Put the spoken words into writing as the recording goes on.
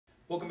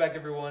Welcome back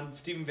everyone,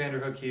 Steven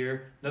Vanderhook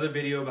here. Another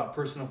video about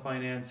personal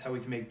finance, how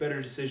we can make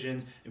better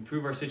decisions,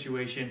 improve our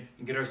situation,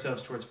 and get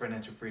ourselves towards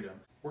financial freedom.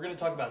 We're going to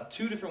talk about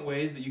two different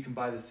ways that you can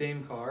buy the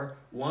same car.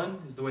 One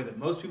is the way that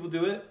most people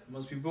do it.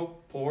 Most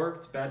people, poor,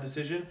 it's a bad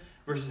decision,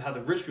 versus how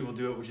the rich people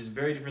do it, which is a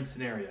very different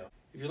scenario.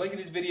 If you're liking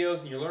these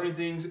videos and you're learning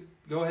things,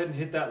 go ahead and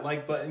hit that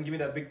like button, give me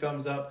that big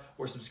thumbs up,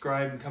 or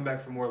subscribe and come back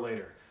for more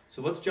later.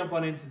 So let's jump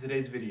on into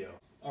today's video.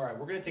 Alright,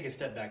 we're going to take a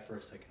step back for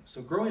a second.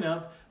 So growing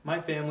up,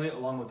 my family,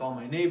 along with all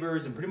my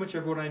neighbors and pretty much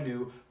everyone I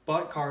knew,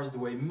 bought cars the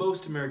way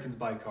most Americans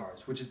buy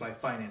cars, which is by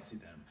financing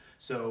them.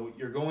 So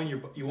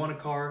you want a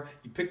car,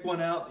 you pick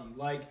one out that you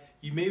like,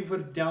 you maybe put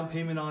a down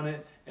payment on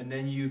it, and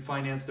then you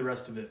finance the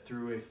rest of it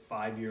through a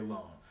 5-year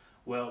loan.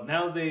 Well,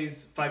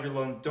 nowadays, 5-year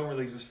loans don't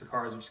really exist for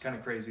cars, which is kind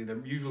of crazy. They're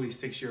usually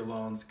 6-year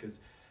loans because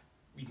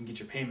you can get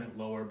your payment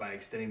lower by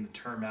extending the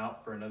term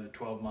out for another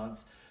 12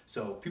 months.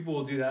 So people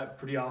will do that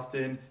pretty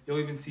often. You'll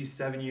even see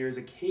 7 years,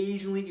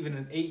 occasionally even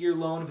an 8-year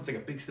loan if it's like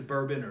a big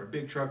Suburban or a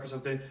big truck or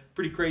something.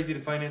 Pretty crazy to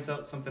finance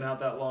something out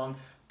that long,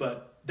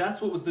 but that's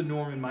what was the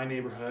norm in my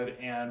neighborhood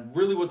and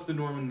really what's the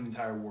norm in the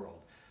entire world.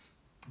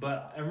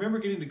 But I remember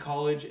getting to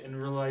college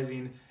and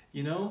realizing,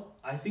 you know,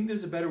 I think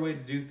there's a better way to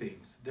do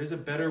things. There's a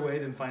better way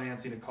than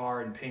financing a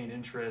car and paying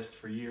interest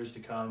for years to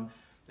come.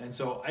 And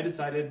so I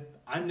decided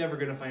I'm never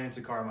going to finance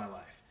a car in my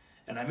life.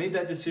 And I made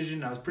that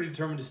decision. I was pretty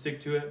determined to stick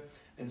to it.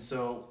 And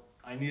so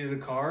I needed a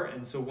car.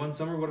 And so one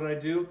summer, what did I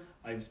do?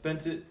 I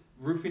spent it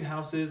roofing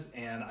houses,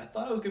 and I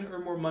thought I was going to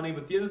earn more money.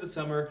 But at the end of the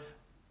summer,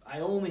 I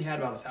only had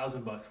about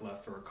 $1,000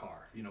 left for a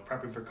car, you know,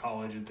 prepping for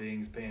college and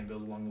things, paying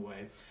bills along the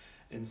way.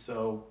 And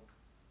so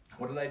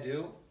what did I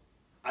do?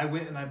 I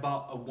went and I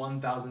bought a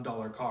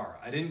 $1,000 car.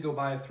 I didn't go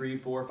buy a $3,000,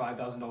 $4,000,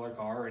 $5,000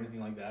 car or anything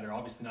like that, or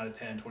obviously not a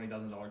 $10,000,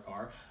 $20,000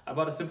 car. I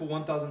bought a simple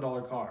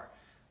 $1,000 car.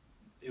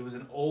 It was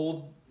an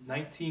old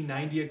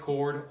 1990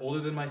 Accord, older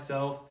than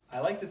myself. I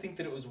like to think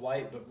that it was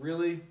white, but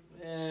really,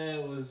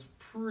 it was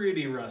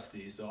pretty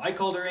rusty. So I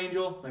called her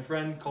Angel. My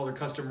friend called her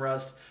Custom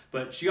Rust,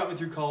 but she got me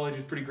through college. It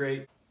was pretty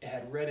great. It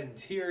had red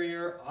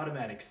interior,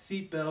 automatic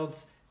seat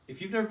belts.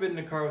 If you've never been in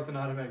a car with an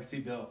automatic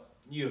seat belt,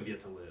 you have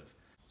yet to live.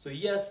 So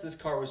yes, this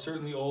car was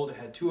certainly old. It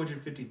had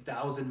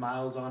 250,000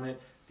 miles on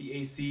it. The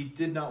AC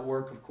did not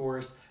work, of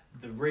course.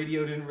 The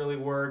radio didn't really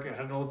work. It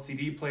had an old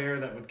CD player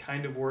that would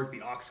kind of work.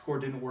 The aux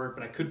cord didn't work,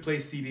 but I could play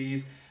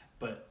CDs,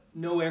 but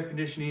no air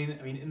conditioning.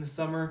 I mean, in the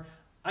summer,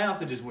 I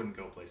often just wouldn't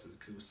go places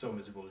because it was so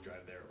miserable to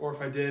drive there. Or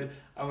if I did,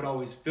 I would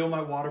always fill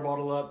my water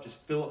bottle up,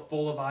 just fill it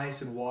full of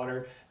ice and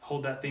water,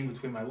 hold that thing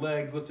between my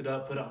legs, lift it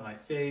up, put it on my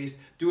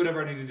face, do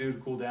whatever I need to do to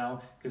cool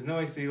down, because no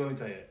AC, let me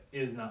tell you,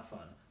 it is not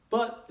fun.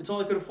 But it's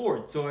all I could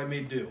afford, so I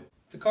made do.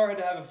 The car had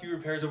to have a few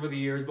repairs over the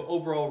years, but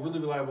overall, really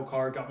reliable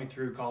car, got me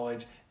through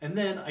college. And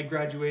then I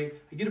graduate,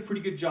 I get a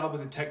pretty good job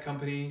with a tech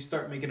company,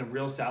 start making a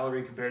real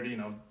salary compared to, you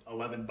know,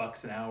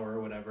 $11 an hour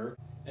or whatever.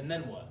 And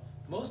then what?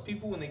 Most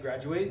people, when they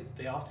graduate,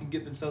 they often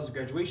get themselves a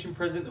graduation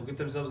present, they'll get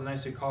themselves a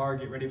nicer car,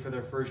 get ready for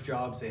their first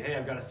job, say, hey,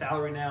 I've got a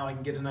salary now, I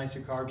can get a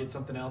nicer car, get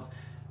something else.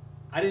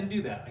 I didn't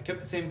do that. I kept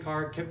the same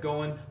car, kept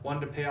going, wanted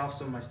to pay off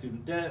some of my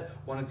student debt,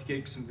 wanted to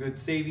get some good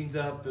savings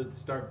up,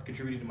 start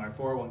contributing to my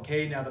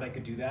 401k now that I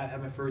could do that.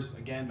 Had my first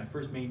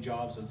main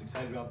job, so I was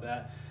excited about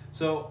that.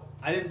 So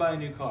I didn't buy a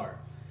new car.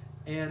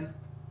 And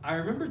I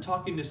remember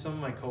talking to some of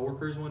my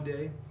coworkers one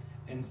day,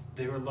 and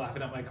they were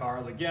laughing at my car. I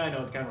was like, yeah, I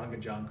know it's kind of a hunk of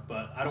junk,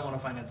 but I don't want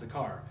to finance a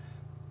car.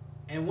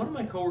 And one of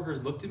my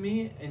coworkers looked at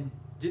me and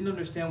didn't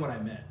understand what I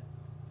meant.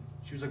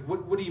 She was like,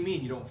 what do you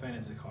mean you don't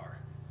finance a car?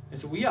 And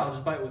so, well, yeah, I'll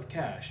just buy it with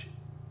cash.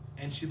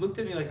 And she looked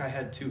at me like I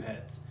had two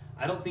heads.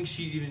 I don't think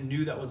she even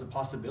knew that was a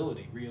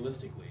possibility,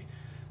 realistically.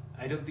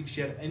 I don't think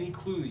she had any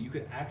clue that you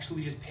could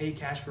actually just pay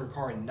cash for a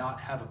car and not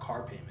have a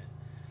car payment.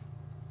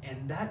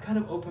 And that kind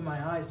of opened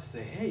my eyes to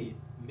say, hey,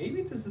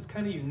 maybe this is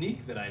kind of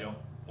unique that I don't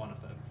want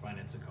to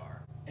finance a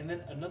car. And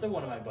then another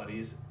one of my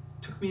buddies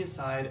took me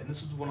aside, and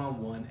this was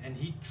one-on-one, and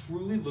he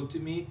truly looked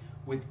at me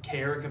with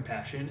care and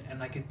compassion,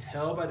 and I could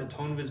tell by the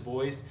tone of his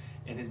voice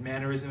and his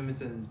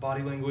mannerisms and his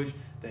body language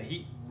that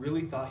he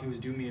really thought he was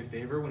doing me a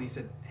favor when he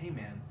said, hey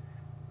man,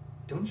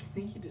 don't you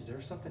think you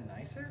deserve something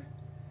nicer?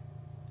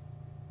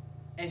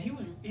 And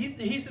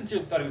he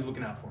sincerely thought he was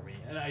looking out for me.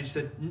 And I just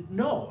said,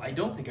 no, I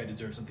don't think I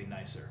deserve something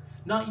nicer.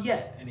 Not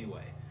yet,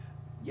 anyway.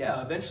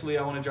 Yeah, eventually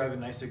I want to drive a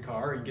nicer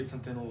car and get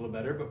something a little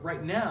better, but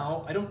right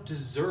now I don't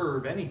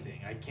deserve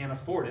anything. I can't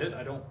afford it.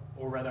 I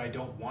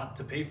don't want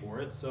to pay for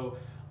it, so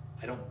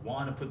I don't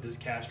want to put this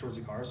cash towards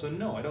a car, so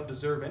no, I don't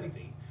deserve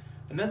anything.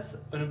 And that's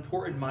an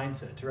important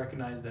mindset, to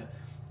recognize that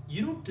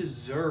you don't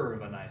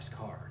deserve a nice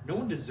car. No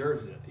one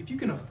deserves it. If you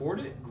can afford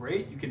it,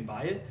 great, you can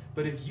buy it.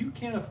 But if you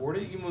can't afford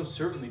it, you most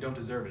certainly don't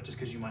deserve it just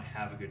because you might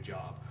have a good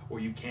job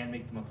or you can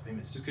make the monthly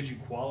payments. Just because you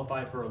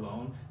qualify for a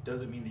loan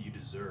doesn't mean that you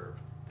deserve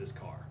this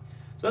car.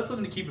 So that's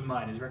something to keep in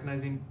mind, is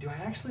recognizing, do I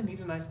actually need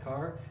a nice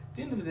car? At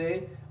the end of the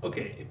day,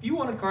 okay, if you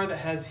want a car that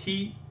has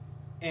heat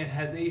and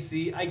has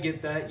AC, I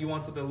get that. You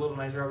want something a little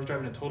nicer. I was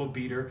driving a total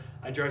beater.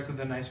 I drive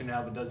something nicer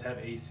now that does have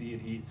AC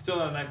and heat. Still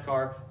not a nice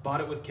car, bought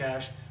it with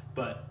cash,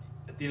 but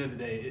at the end of the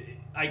day,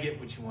 I get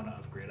what you want to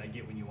upgrade. I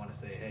get when you want to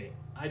say, hey,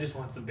 I just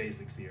want some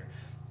basics here.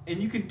 And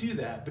you can do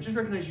that, but just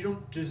recognize you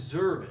don't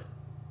deserve it,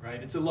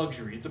 right? It's a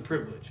luxury, it's a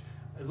privilege.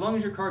 As long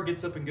as your car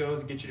gets up and goes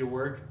and gets you to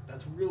work,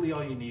 that's really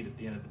all you need at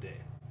the end of the day.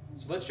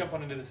 So let's jump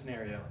on into the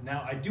scenario.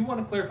 Now, I do want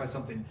to clarify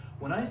something.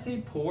 When I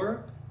say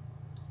poor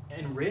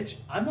and rich,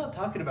 I'm not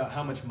talking about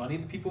how much money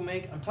the people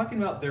make. I'm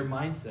talking about their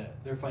mindset,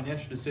 their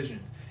financial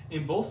decisions.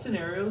 In both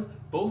scenarios,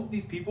 both of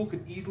these people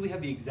could easily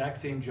have the exact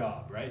same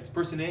job, right? It's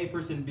person A,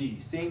 person B,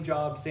 same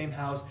job, same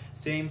house,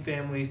 same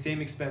family,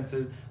 same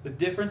expenses.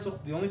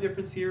 The only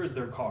difference here is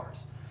their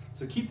cars.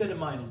 So keep that in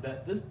mind, is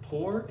that this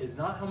poor is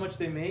not how much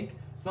they make.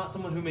 It's not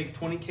someone who makes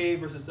 20K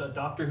versus a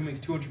doctor who makes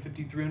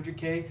 250,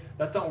 300K.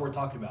 That's not what we're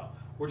talking about.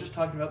 We're just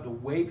talking about the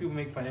way people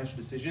make financial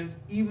decisions,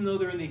 even though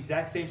they're in the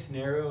exact same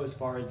scenario as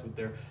far as what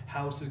their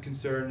house is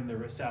concerned and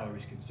their salary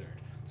is concerned.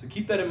 So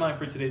keep that in mind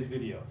for today's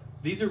video.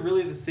 These are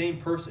really the same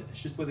person.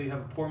 It's just whether you have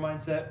a poor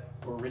mindset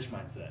or a rich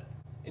mindset.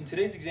 In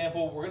today's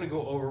example, we're going to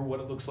go over what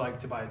it looks like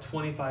to buy a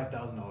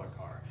 $25,000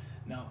 car.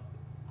 Now,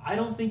 I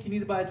don't think you need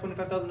to buy a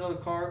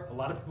 $25,000 car. A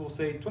lot of people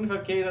say,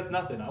 25K, that's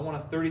nothing. I want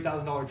a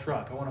 $30,000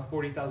 truck. I want a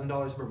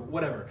 $40,000 Suburban,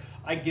 whatever.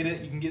 I get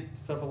it. You can get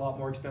stuff a lot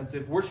more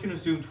expensive. We're just going to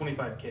assume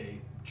 25K.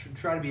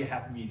 Try to be a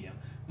happy medium.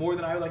 More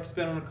than I would like to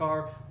spend on a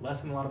car,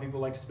 less than a lot of people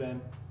like to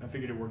spend. I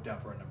figured it worked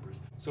out for our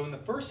numbers. So in the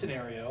first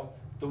scenario,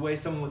 the way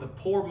someone with a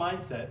poor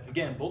mindset,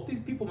 again, both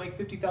these people make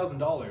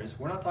 $50,000.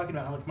 We're not talking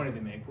about how much money they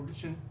make.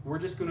 We're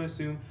just going to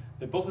assume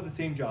they both have the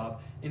same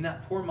job. In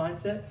that poor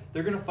mindset,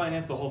 they're going to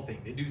finance the whole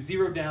thing. They do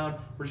zero down.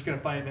 We're just going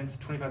to finance a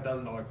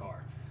 $25,000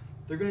 car.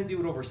 They're going to do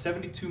it over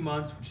 72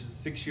 months, which is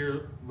a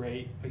 6-year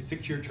rate, a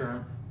 6-year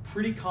term.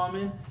 Pretty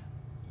common.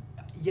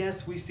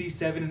 Yes, we see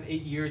 7 and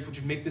 8 years, which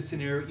would make this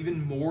scenario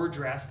even more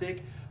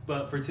drastic.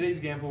 But for today's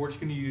example, we're just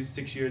going to use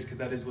 6 years because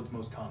that is what's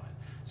most common.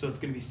 So it's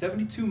going to be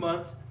 72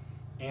 months,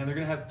 and they're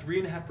going to have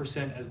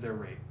 3.5% as their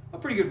rate. A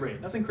pretty good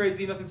rate. Nothing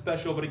crazy, nothing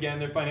special, but again,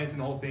 they're financing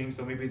the whole thing,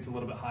 so maybe it's a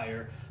little bit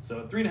higher.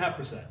 So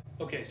 3.5%.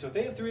 Okay, so if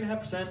they have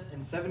 3.5%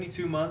 in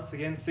 72 months,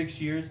 again,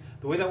 6 years,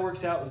 the way that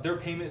works out is their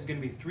payment is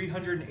going to be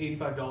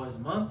 $385 a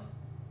month.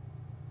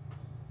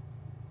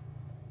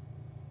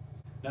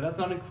 Now that's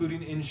not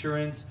including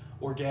insurance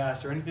or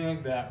gas or anything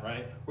like that,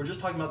 right? We're just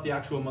talking about the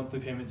actual monthly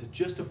payment to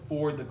just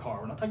afford the car.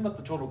 We're not talking about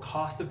the total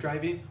cost of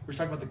driving, we're just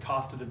talking about the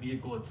cost of the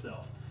vehicle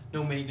itself.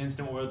 No maintenance,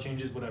 no oil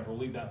changes, whatever. We'll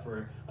leave that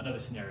for another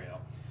scenario.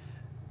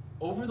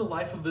 Over the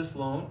life of this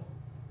loan,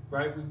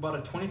 right, we bought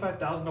a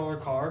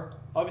 $25,000 car.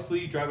 Obviously,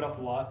 you drive it off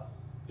the lot,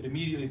 it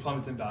immediately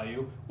plummets in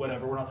value,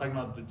 whatever. We're not talking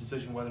about the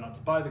decision whether or not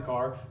to buy the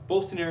car.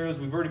 Both scenarios,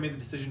 we've already made the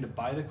decision to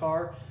buy the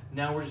car.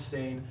 Now we're just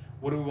saying,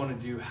 what do we want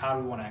to do? How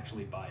do we want to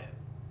actually buy it?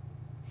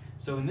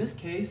 So in this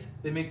case,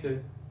 they make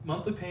the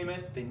monthly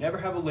payment. They never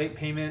have a late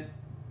payment.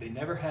 They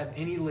never have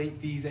any late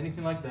fees,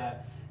 anything like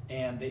that.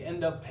 And they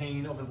end up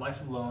paying over the life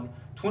of the loan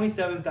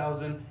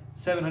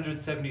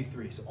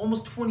 $27,773, so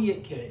almost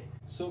 $28K.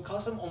 So it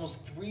costs them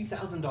almost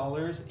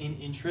 $3,000 in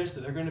interest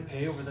that they're going to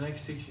pay over the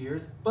next 6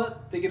 years,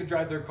 but they get to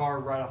drive their car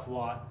right off the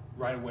lot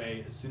right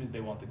away as soon as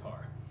they want the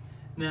car.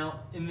 Now,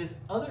 in this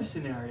other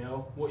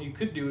scenario, what you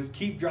could do is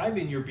keep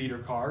driving your beater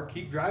car,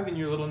 keep driving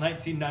your little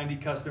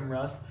 1990 Custom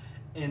Rust,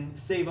 and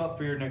save up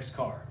for your next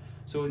car.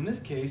 So in this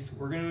case,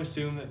 we're going to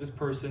assume that this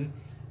person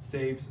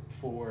saves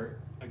for,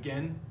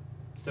 again,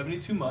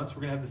 72 months.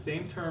 We're going to have the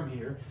same term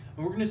here,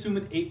 and we're going to assume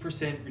an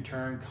 8%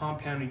 return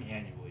compounding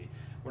annually.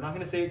 We're not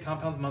going to say it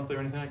compounds monthly or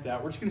anything like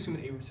that. We're just going to assume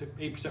an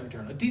 8%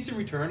 return. A decent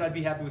return, I'd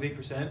be happy with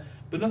 8%,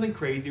 but nothing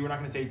crazy. We're not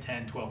going to say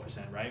 10,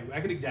 12%, right?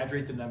 I could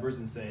exaggerate the numbers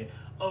and say,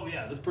 oh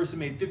yeah, this person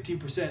made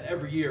 15%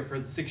 every year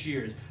for 6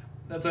 years.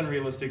 That's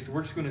unrealistic, so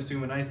we're just going to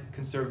assume a nice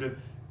conservative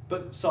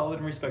but solid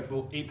and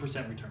respectable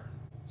 8% return.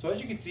 So as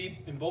you can see,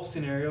 in both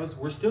scenarios,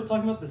 we're still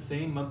talking about the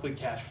same monthly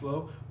cash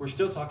flow. We're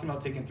still talking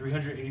about taking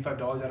 $385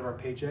 out of our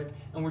paycheck,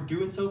 and we're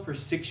doing so for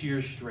 6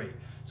 years straight.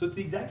 So it's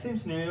the exact same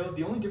scenario.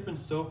 The only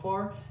difference so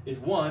far is,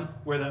 one,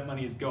 where that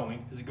money is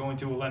going. Is it going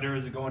to a lender?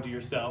 Is it going to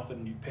yourself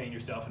and you paying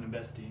yourself and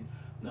investing?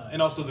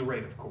 And also the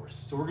rate, of course.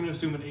 So we're going to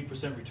assume an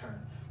 8% return.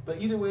 But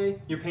either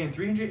way, you're paying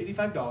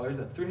 $385.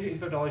 That's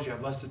 $385 you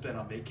have less to spend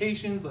on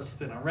vacations, less to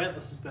spend on rent,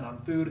 less to spend on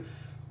food.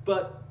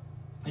 But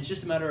it's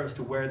just a matter as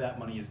to where that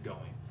money is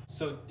going.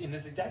 So in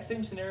this exact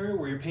same scenario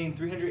where you're paying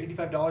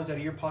 $385 out of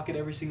your pocket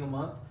every single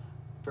month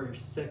for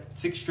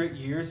 6 straight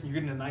years, and you're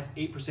getting a nice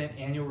 8%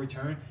 annual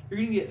return, you're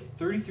going to get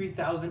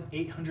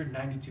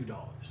 $33,892.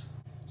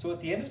 So at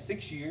the end of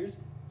 6 years,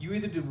 you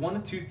either did one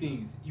of two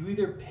things. You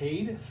either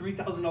paid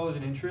 $3,000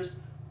 in interest,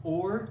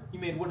 or you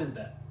made, what is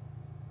that?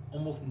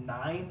 Almost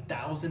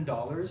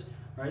 $9,000,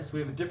 right? So we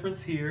have a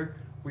difference here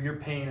where you're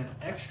paying an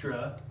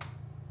extra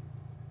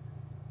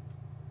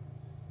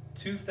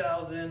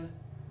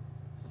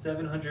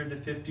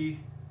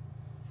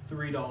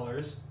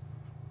 $2,753,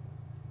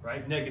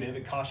 right? Negative,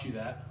 it costs you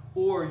that.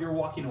 Or you're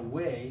walking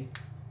away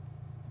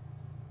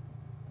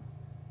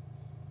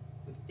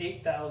with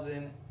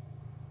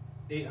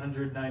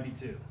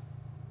 $8,892. Is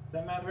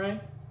that math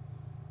right?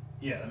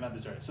 Yeah, that math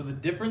is right. So the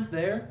difference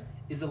there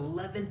is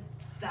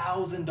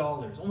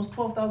 $11,000, almost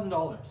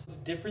 $12,000. The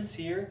difference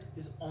here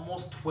is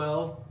almost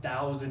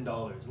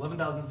 $12,000,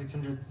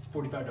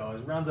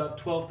 $11,645, rounds up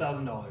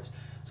 $12,000.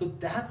 So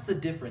that's the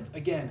difference.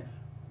 Again,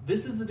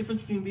 this is the difference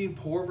between being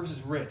poor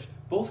versus rich.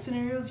 Both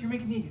scenarios, you're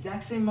making the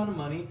exact same amount of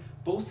money.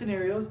 Both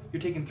scenarios,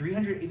 you're taking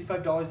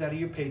 $385 out of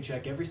your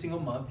paycheck every single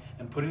month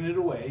and putting it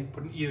away,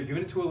 either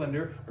giving it to a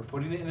lender or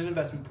putting it in an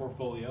investment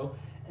portfolio.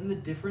 And the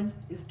difference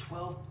is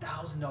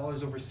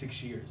 $12,000 over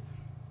 6 years.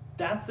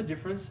 That's the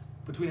difference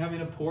between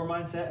having a poor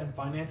mindset and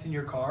financing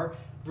your car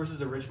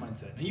versus a rich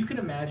mindset. Now you can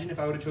imagine if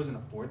I would have chosen a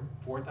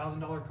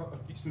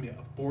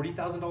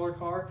 $40,000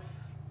 car,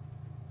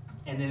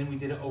 and then we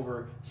did it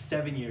over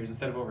 7 years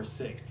instead of over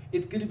 6.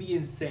 It's gonna be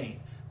insane.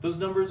 Those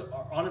numbers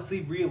are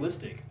honestly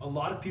realistic. A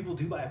lot of people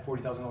do buy a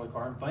 $40,000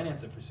 car and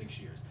finance it for 6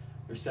 years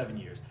or 7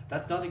 years.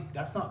 That's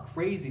not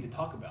crazy to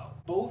talk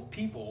about. Both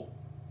people,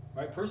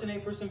 right, person A,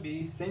 person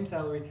B, same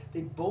salary,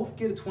 they both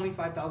get a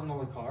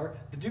 $25,000 car.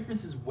 The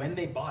difference is when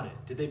they bought it.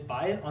 Did they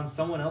buy it on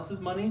someone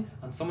else's money,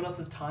 on someone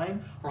else's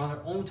time, or on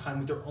their own time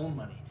with their own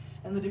money?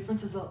 And the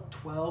difference is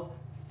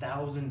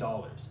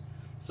 $12,000.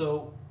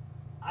 So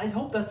I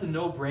hope that's a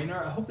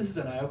no-brainer. I hope this is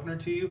an eye-opener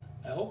to you.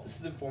 I hope this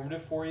is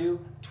informative for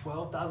you.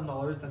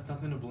 $12,000, that's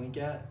nothing to blink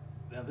at.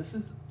 Now this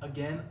is,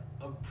 again,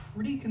 a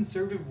pretty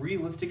conservative,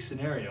 realistic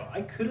scenario.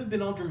 I could have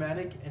been all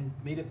dramatic and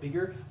made it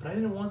bigger, but I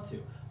didn't want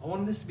to. I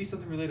wanted this to be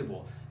something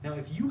relatable. Now,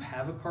 if you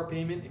have a car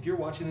payment, if you're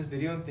watching this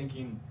video and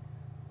thinking,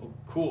 oh,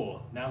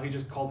 cool, now he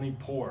just called me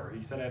poor.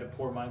 He said I had a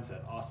poor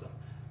mindset, awesome.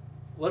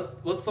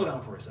 Let's slow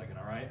down for a second,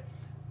 all right?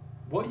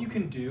 What you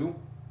can do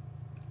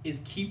is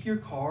keep your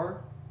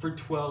car for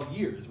 12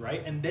 years,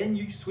 right? And then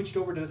you switched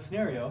over to the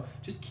scenario,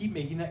 just keep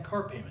making that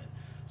car payment.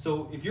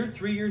 So if you're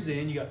 3 years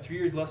in, you got 3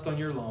 years left on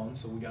your loan,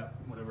 so we got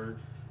whatever,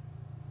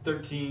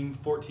 13,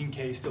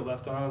 14K still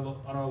left on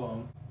our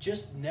loan,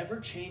 just never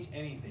change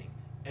anything.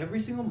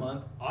 Every single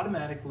month,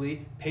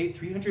 automatically pay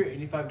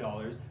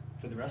 $385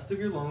 for the rest of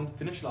your loan,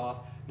 finish it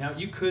off. Now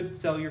you could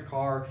sell your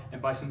car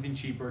and buy something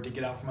cheaper to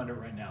get out from under it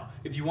right now.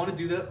 If you want to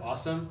do that,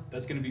 awesome,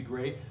 that's gonna be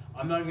great.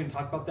 I'm not even gonna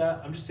talk about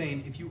that. I'm just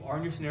saying if you are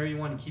in your scenario, you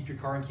want to keep your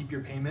car and keep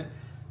your payment,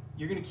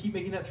 you're gonna keep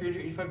making that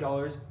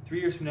 $385. 3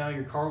 years from now,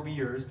 your car will be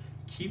yours.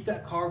 Keep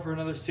that car for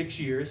another 6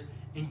 years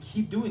and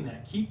keep doing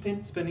that.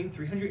 Keep spending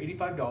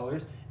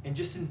 $385 and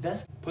just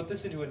invest. Put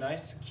this into a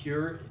nice,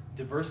 secure,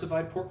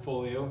 diversified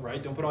portfolio,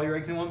 right? Don't put all your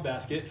eggs in one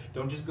basket.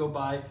 Don't just go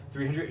buy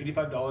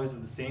 $385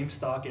 of the same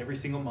stock every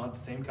single month,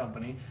 same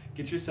company.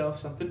 Get yourself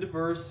something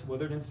diverse,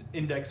 whether it's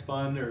index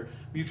fund or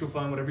mutual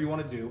fund, whatever you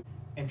want to do,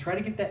 and try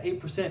to get that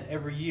 8%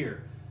 every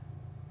year.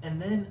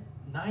 And then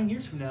 9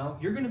 years from now,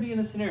 you're gonna be in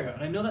this scenario.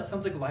 And I know that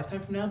sounds like a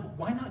lifetime from now, but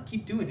why not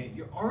keep doing it?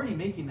 You're already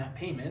making that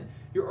payment.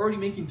 You're already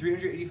making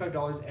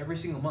 $385 every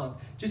single month.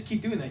 Just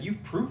keep doing that.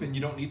 You've proven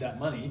you don't need that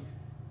money.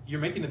 You're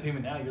making the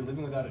payment now, you're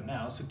living without it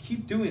now, so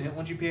keep doing it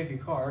once you pay off your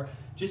car.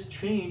 Just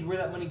change where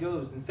that money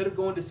goes. Instead of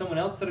going to someone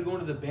else, instead of going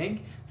to the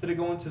bank, instead of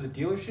going to the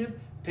dealership,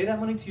 pay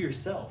that money to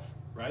yourself,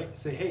 right?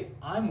 Say, hey,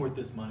 I'm worth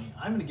this money,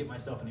 I'm gonna get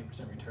myself an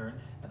 8% return,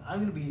 and I'm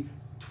gonna be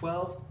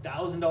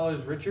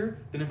 $12,000 richer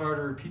than if I were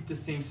to repeat this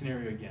same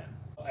scenario again.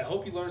 I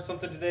hope you learned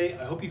something today.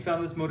 I hope you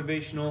found this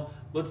motivational.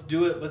 Let's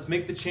do it, let's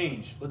make the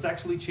change. Let's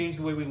actually change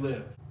the way we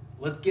live.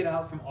 Let's get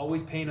out from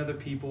always paying other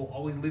people,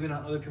 always living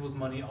on other people's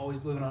money,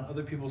 always living on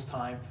other people's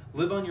time.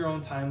 Live on your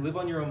own time, live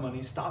on your own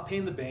money. Stop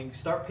paying the bank,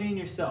 start paying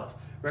yourself.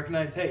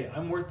 Recognize, hey,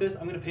 I'm worth this.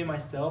 I'm gonna pay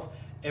myself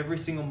every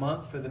single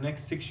month for the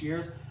next 6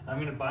 years. I'm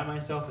gonna buy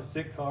myself a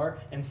sick car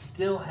and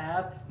still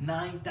have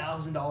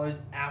 $9,000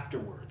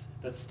 afterwards.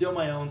 That's still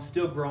my own,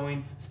 still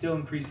growing, still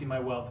increasing my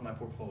wealth in my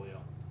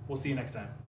portfolio. We'll see you next time.